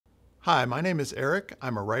Hi, my name is Eric.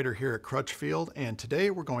 I'm a writer here at Crutchfield, and today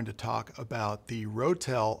we're going to talk about the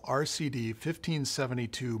Rotel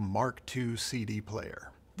RCD-1572 MKII CD player.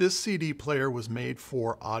 This CD player was made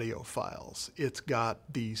for audiophiles. It's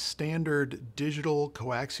got the standard digital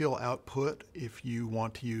coaxial output if you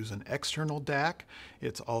want to use an external DAC.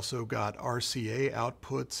 It's also got RCA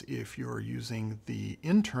outputs if you're using the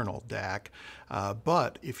internal DAC.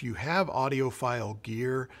 But if you have audiophile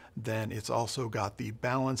gear, then it's also got the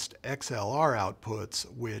balanced XLR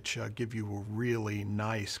outputs, which give you a really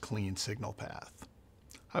nice clean signal path.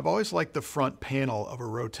 I've always liked the front panel of a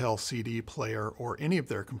Rotel CD player, or any of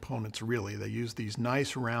their components really. They use these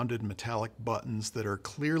nice rounded metallic buttons that are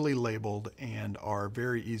clearly labeled and are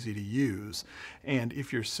very easy to use. And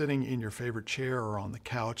if you're sitting in your favorite chair or on the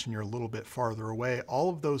couch and you're a little bit farther away, all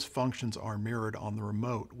of those functions are mirrored on the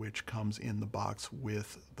remote, which comes in the box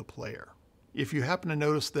with the player. If you happen to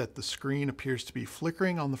notice that the screen appears to be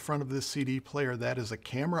flickering on the front of this CD player, that is a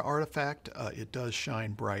camera artifact. It does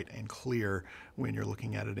shine bright and clear when you're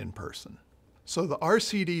looking at it in person. So the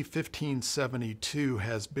RCD-1572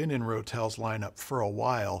 has been in Rotel's lineup for a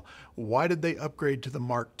while. Why did they upgrade to the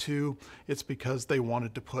Mark II? It's because they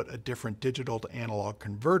wanted to put a different digital to analog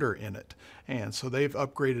converter in it. And so they've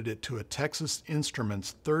upgraded it to a Texas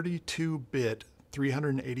Instruments 32-bit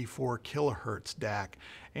 384 kilohertz DAC,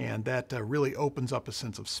 and that really opens up a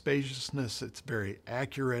sense of spaciousness. It's very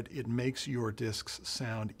accurate. It makes your discs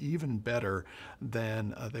sound even better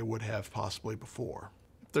than they would have possibly before.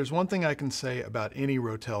 If there's one thing I can say about any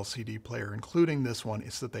Rotel CD player, including this one,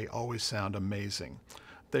 it's that they always sound amazing.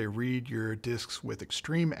 They read your discs with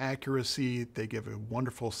extreme accuracy. They give a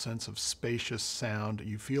wonderful sense of spacious sound.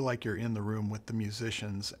 You feel like you're in the room with the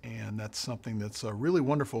musicians, and that's something that's really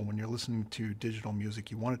wonderful when you're listening to digital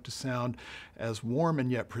music. You want it to sound as warm and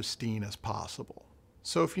yet pristine as possible.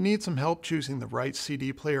 So if you need some help choosing the right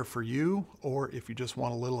CD player for you, or if you just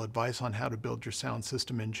want a little advice on how to build your sound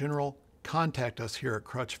system in general, contact us here at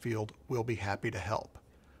Crutchfield. We'll be happy to help.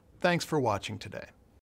 Thanks for watching today.